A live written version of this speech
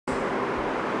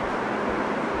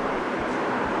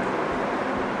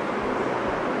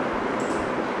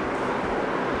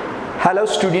Hello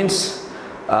students,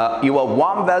 you are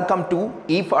warm welcome to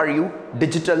E4U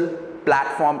digital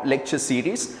platform lecture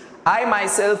series. I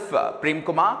myself Prem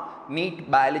Kumar, NEET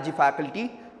biology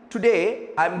faculty. Today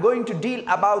I am going to deal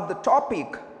about the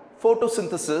topic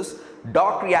photosynthesis,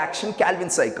 dot reaction,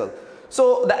 Calvin cycle.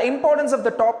 So the importance of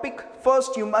the topic,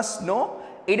 first you must know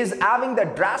it is having the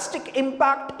drastic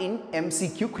impact in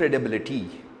MCQ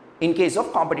credibility in case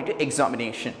of competitive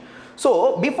examination.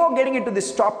 So before getting into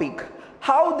this topic,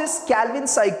 how this Calvin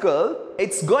cycle,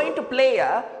 it's going to play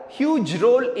a huge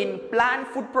role in plant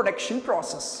food production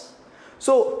process.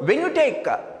 So when you take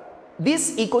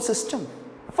this ecosystem,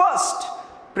 first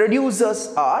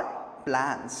producers are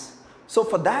plants. So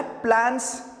for that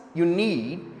plants you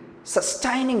need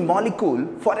sustaining molecule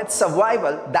for its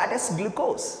survival, that is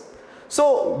glucose.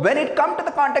 So when it comes to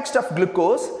the context of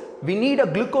glucose, we need a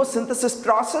glucose synthesis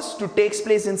process to take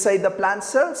place inside the plant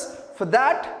cells. For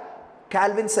that,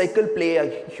 Calvin cycle play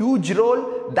a huge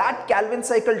role. That Calvin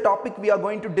cycle topic we are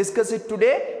going to discuss it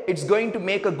today. It's going to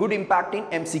make a good impact in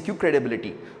MCQ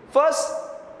credibility. First,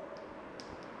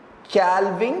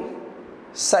 Calvin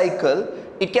cycle,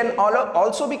 it can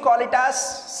also be called it as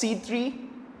C3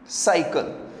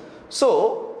 cycle.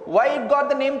 So why it got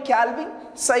the name Calvin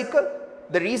cycle?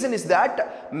 The reason is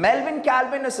that Melvin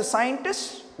Calvin is a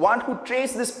scientist, one who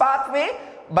traced this pathway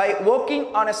by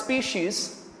working on a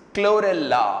species,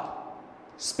 chlorella.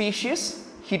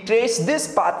 He traced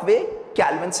this pathway,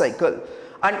 Calvin cycle.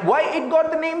 And why it got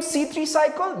the name C3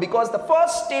 cycle? Because the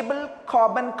first stable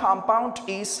carbon compound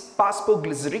is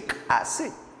phosphoglyceric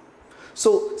acid.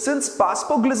 So since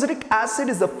phosphoglyceric acid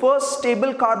is the first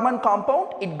stable carbon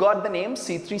compound, it got the name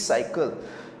C3 cycle.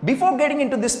 Before getting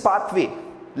into this pathway,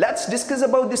 let's discuss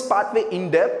about this pathway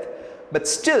in depth. But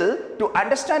still, to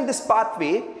understand this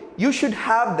pathway, you should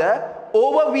have the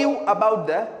overview about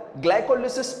the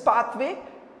glycolysis pathway.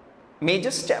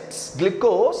 Major steps: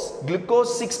 glucose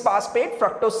 6-phosphate,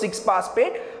 fructose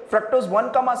 6-phosphate, fructose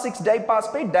 1,6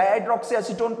 diphosphate,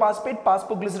 dihydroxyacetone phosphate,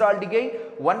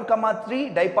 phosphoglyceraldehyde,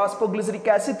 1,3 diphosphoglyceric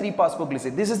acid,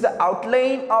 3-phosphoglycerate. This is the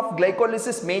outline of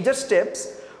glycolysis major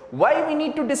steps. Why we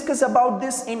need to discuss about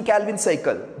this in Calvin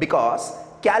cycle? Because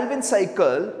Calvin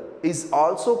cycle is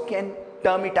also can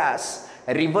term it as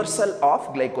a reversal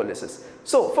of glycolysis.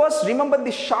 So first remember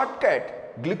the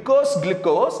shortcut: glucose,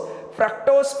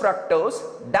 fructose,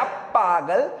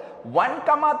 dap-pagal,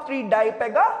 1,3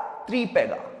 dipega, 3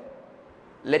 pega.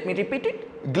 Let me repeat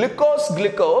it: glucose,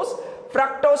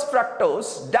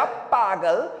 fructose,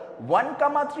 dap-pagal,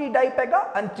 1,3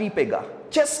 dipega and 3 pega.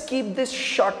 Just keep this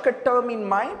shortcut term in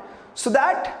mind, so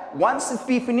that once if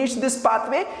we finish this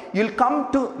pathway, you'll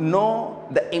come to know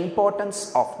the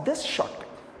importance of this shortcut.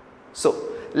 So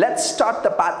let's start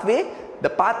the pathway. The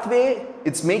pathway,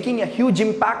 it's making a huge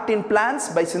impact in plants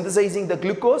by synthesizing the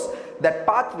glucose. That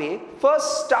pathway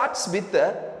first starts with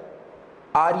the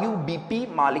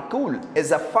RUBP molecule,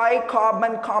 is a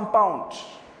 5-carbon compound.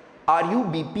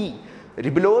 RUBP,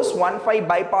 ribulose 1,5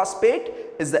 biphosphate,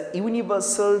 is the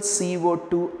universal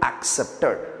CO2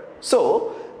 acceptor.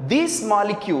 So this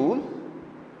molecule,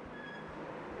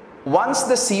 once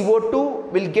the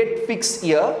CO2 will get fixed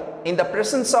here in the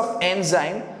presence of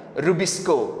enzyme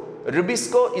Rubisco.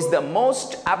 Rubisco is the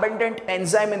most abundant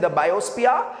enzyme in the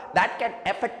biosphere that can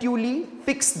effectively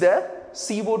fix the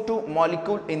CO2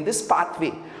 molecule in this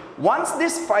pathway. Once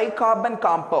this 5-carbon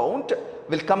compound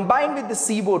will combine with the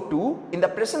CO2 in the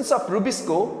presence of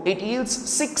Rubisco, it yields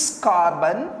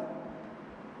 6-carbon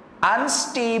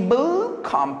unstable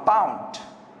compound.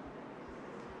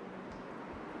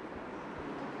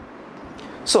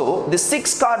 So the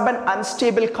 6-carbon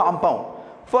unstable compound,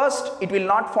 first it will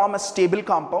not form a stable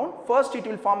compound. First it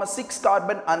will form a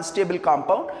 6-carbon unstable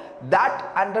compound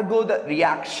that undergo the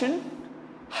reaction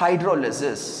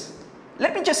hydrolysis.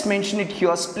 Let me just mention it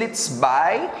here: splits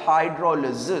by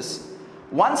hydrolysis.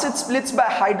 Once it splits by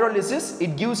hydrolysis,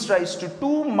 it gives rise to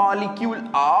 2 molecules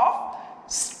of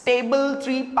stable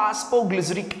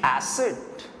 3-phosphoglyceric acid.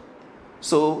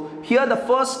 So here the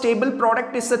first stable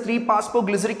product is the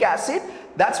 3-phosphoglyceric acid.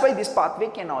 That's why this pathway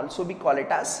can also be called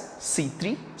it as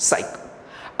C3 cycle.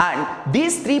 And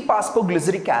these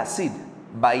 3-phosphoglyceric acid,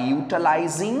 by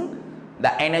utilizing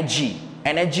the energy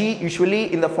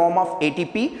usually in the form of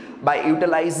ATP, by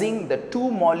utilizing the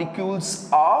 2 molecules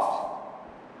of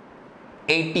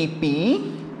ATP,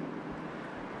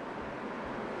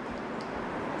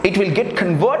 it will get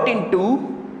converted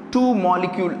into 2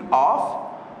 molecules of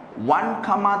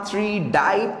 1,3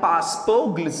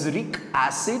 diphosphoglyceric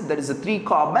acid, that is a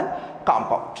 3-carbon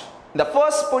compound. In the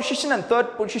first position and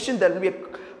third position, there will be a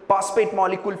phosphate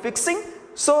molecule fixing.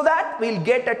 So that we'll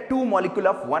get a 2 molecule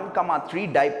of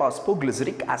 1,3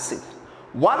 diphosphoglyceric acid.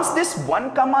 Once this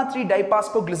 1,3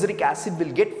 diphosphoglyceric acid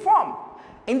will get formed.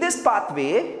 In this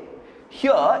pathway,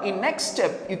 here in next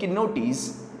step you can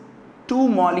notice 2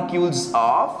 molecules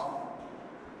of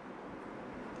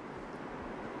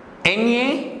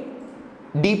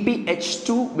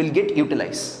NADPH2 will get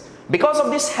utilized. Because of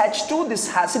this H2, this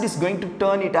acid is going to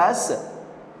turn it as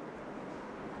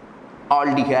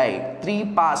aldehyde,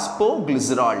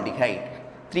 3-phosphoglyceraldehyde,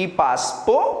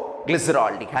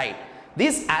 3-phosphoglyceraldehyde.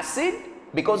 This acid,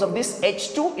 because of this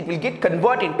H2, it will get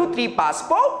converted into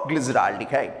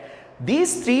 3-phosphoglyceraldehyde.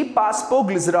 These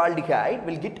 3-phosphoglyceraldehyde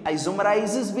will get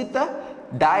isomerizes with a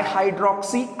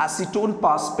dihydroxyacetone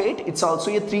phosphate. It's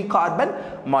also a 3-carbon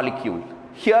molecule.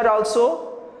 Here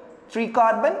also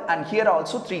 3-carbon and here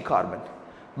also 3-carbon.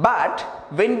 But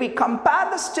when we compare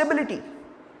the stability,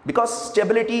 because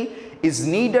stability is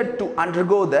needed to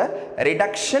undergo the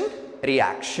reduction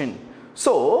reaction.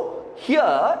 So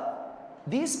here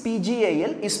this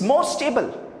PgAl is more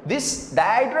stable. This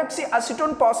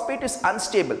dihydroxyacetone phosphate is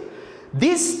unstable.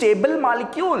 This stable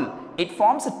molecule, it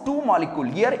forms a 2 molecule.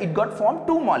 Here it got formed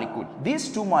 2 molecule. These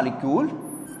 2 molecule,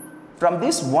 from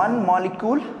this 1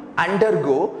 molecule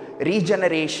undergo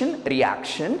regeneration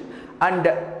reaction, and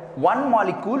 1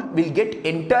 molecule will get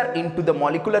enter into the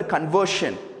molecular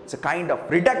conversion. It's a kind of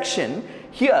reduction.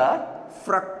 Here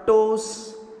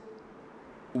fructose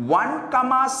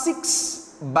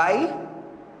 1,6 by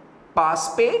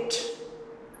phosphate,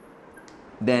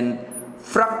 then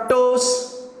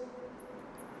fructose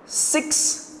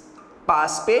 6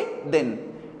 phosphate, then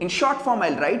in short form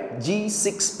I'll write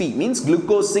G6P, means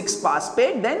glucose 6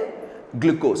 phosphate, then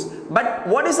glucose. But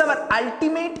what is our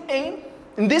ultimate aim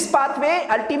in this pathway?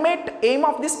 Ultimate aim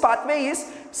of this pathway is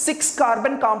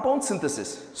 6-carbon compound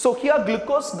synthesis. So here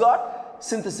glucose got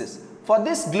synthesis. For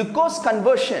this glucose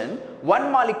conversion,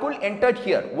 1 molecule entered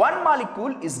here. 1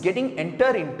 molecule is getting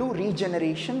entered into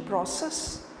regeneration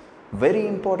process. Very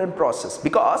important process,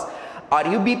 because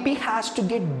RUBP has to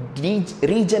get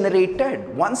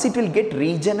regenerated. Once it will get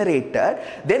regenerated,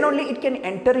 then only it can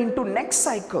enter into next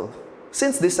cycle,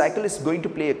 since this cycle is going to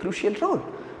play a crucial role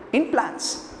in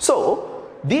plants. So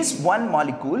this 1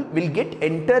 molecule will get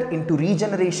enter into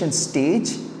regeneration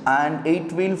stage and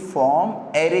it will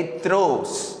form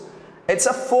erythrose. It's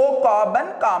a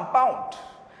 4-carbon compound.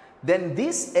 Then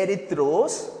this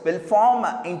erythrose will form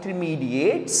an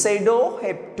intermediate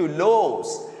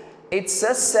pseudoheptulose. It's a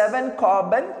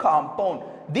 7-carbon compound.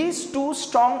 These 2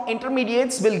 strong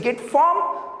intermediates will get formed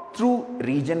through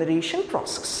regeneration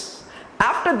process.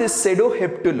 After this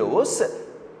pseudoheptulose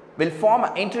will form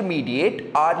an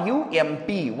intermediate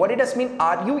RUMP. What it does mean?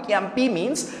 RUMP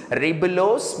means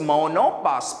ribulose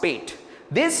monophosphate.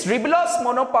 This ribulose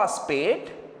monophosphate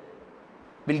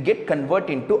will get converted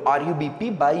into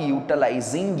RUBP by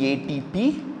utilizing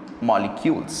ATP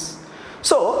molecules.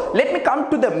 So let me come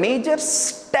to the major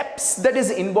steps that is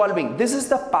involving. This is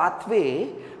the pathway,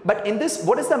 but in this,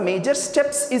 what is the major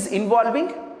steps is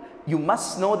involving? You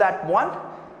must know that one.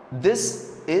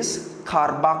 This is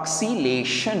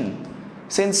carboxylation.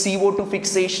 Since CO2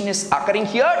 fixation is occurring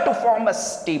here to form a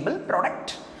stable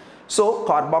product, so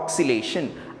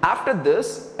carboxylation. After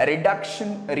this, a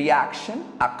reduction reaction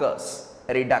occurs.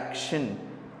 Reduction,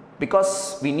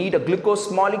 because we need a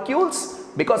glucose molecules,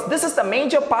 because this is the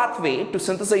major pathway to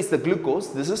synthesize the glucose.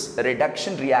 This is a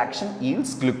reduction reaction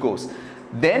yields glucose.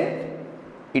 Then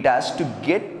it has to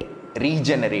get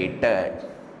regenerated.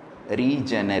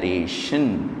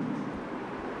 Regeneration.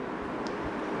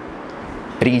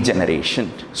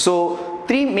 So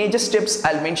 3 major steps,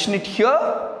 I'll mention it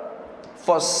here.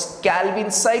 For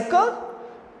Calvin cycle,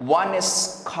 one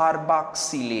is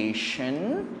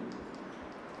carboxylation,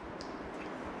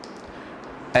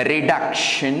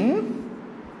 reduction,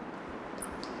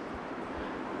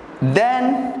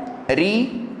 then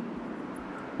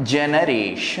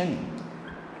regeneration.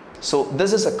 So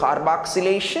this is a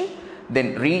carboxylation,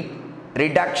 then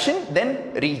reduction,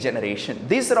 then regeneration.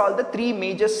 These are all the 3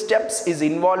 major steps is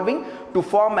involving to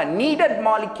form a needed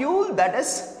molecule, that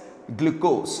is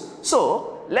glucose.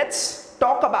 So let's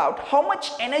talk about how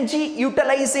much energy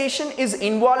utilization is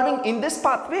involving in this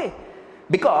pathway.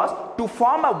 Because to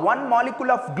form a 1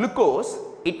 molecule of glucose,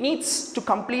 it needs to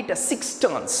complete a 6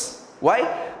 turns. Why?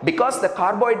 Because the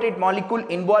carbohydrate molecule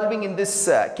involving in this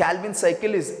Calvin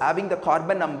cycle is having the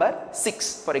carbon number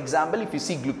 6. For example, if you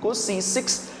see glucose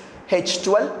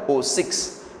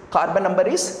C6H12O6, carbon number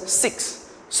is 6.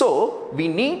 So we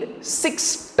need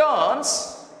 6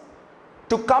 turns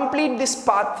to complete this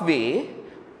pathway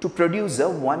to produce a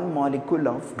 1 molecule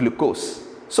of glucose.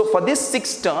 So for this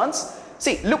 6 turns,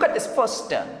 see, look at this first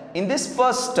turn. In this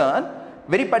first turn,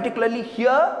 Very particularly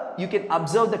here, you can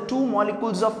observe the 2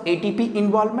 molecules of ATP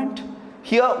involvement.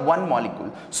 Here, 1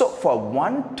 molecule. So, for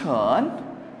 1 turn,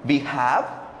 we have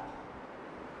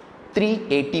 3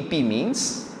 ATP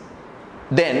means.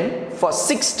 Then, for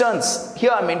 6 turns,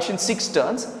 here I mentioned 6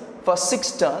 turns. For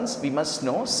 6 turns, we must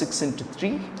know 6 into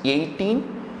 3, 18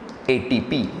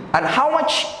 ATP. And how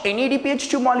much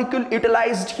NADPH2 molecule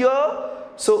utilized here?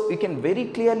 So, you can very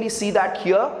clearly see that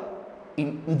here,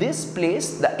 in this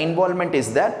place, the involvement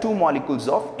is there, 2 molecules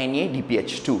of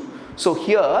NADPH2. So,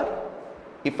 here,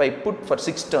 if I put for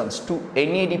 6 turns, 2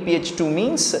 NADPH2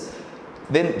 means,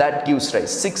 then that gives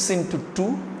rise 6 into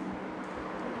 2,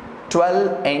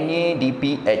 12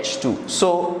 NADPH2.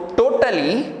 So,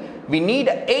 totally, we need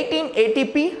 18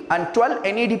 ATP and 12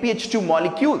 NADPH2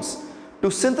 molecules to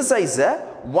synthesize a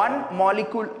 1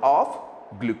 molecule of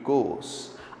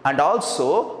glucose. And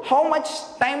also, how much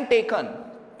time taken?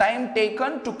 Time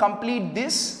taken to complete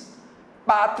this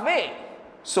pathway.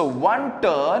 So, 1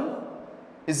 turn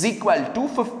is equal to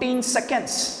 15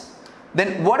 seconds.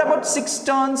 Then what about 6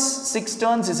 turns? 6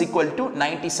 turns is equal to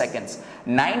 90 seconds.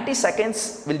 90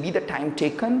 seconds will be the time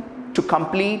taken to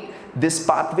complete this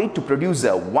pathway to produce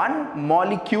a 1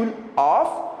 molecule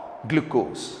of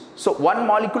glucose. So, 1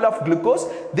 molecule of glucose.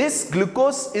 This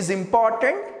glucose is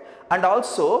important, and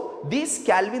also this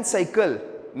Calvin cycle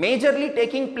majorly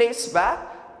taking place where?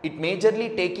 It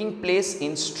majorly taking place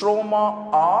in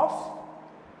stroma of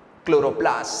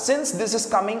chloroplast. Since this is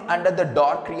coming under the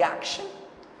dark reaction,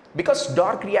 because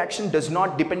dark reaction does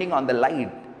not depending on the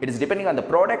light, it is depending on the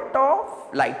product of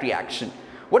light reaction.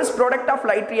 What is product of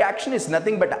light reaction is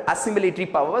nothing but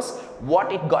assimilatory powers.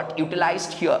 What it got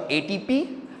utilized here,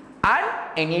 ATP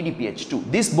and NADPH2.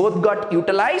 These both got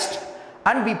utilized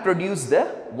and we produce the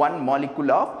 1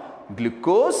 molecule of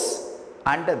glucose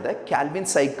under the Calvin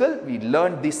cycle. We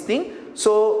learned this thing.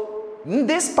 So, in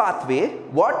this pathway,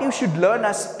 what you should learn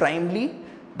as primarily,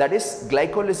 that is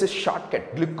glycolysis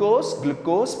shortcut. Glucose,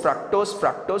 glucose, fructose,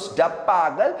 fructose, dub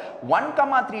pagal,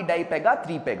 1,3 dipega,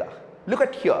 3 pega. Look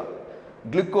at here.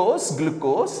 Glucose,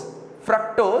 glucose,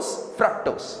 fructose,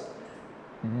 fructose.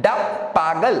 Dub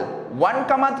pagal,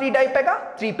 1,3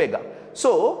 dipega, 3 pega.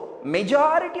 So,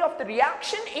 majority of the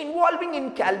reaction involving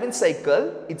in Calvin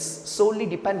cycle, it's solely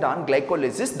depend on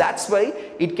glycolysis. That's why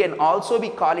it can also be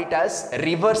called it as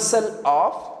reversal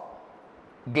of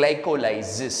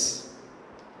glycolysis.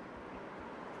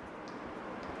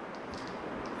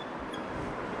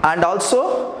 And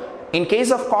also, in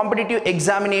case of competitive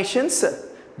examinations,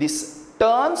 these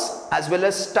turns as well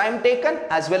as time taken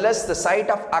as well as the site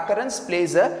of occurrence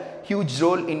plays a huge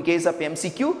role in case of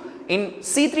MCQ. In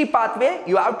C3 pathway,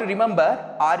 you have to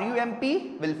remember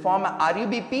RUMP will form a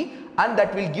RUBP and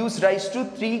that will give rise to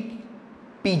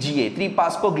 3-PGA,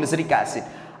 3-phosphoglyceric acid.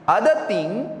 Other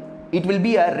thing, it will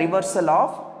be a reversal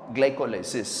of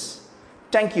glycolysis.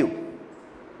 Thank you.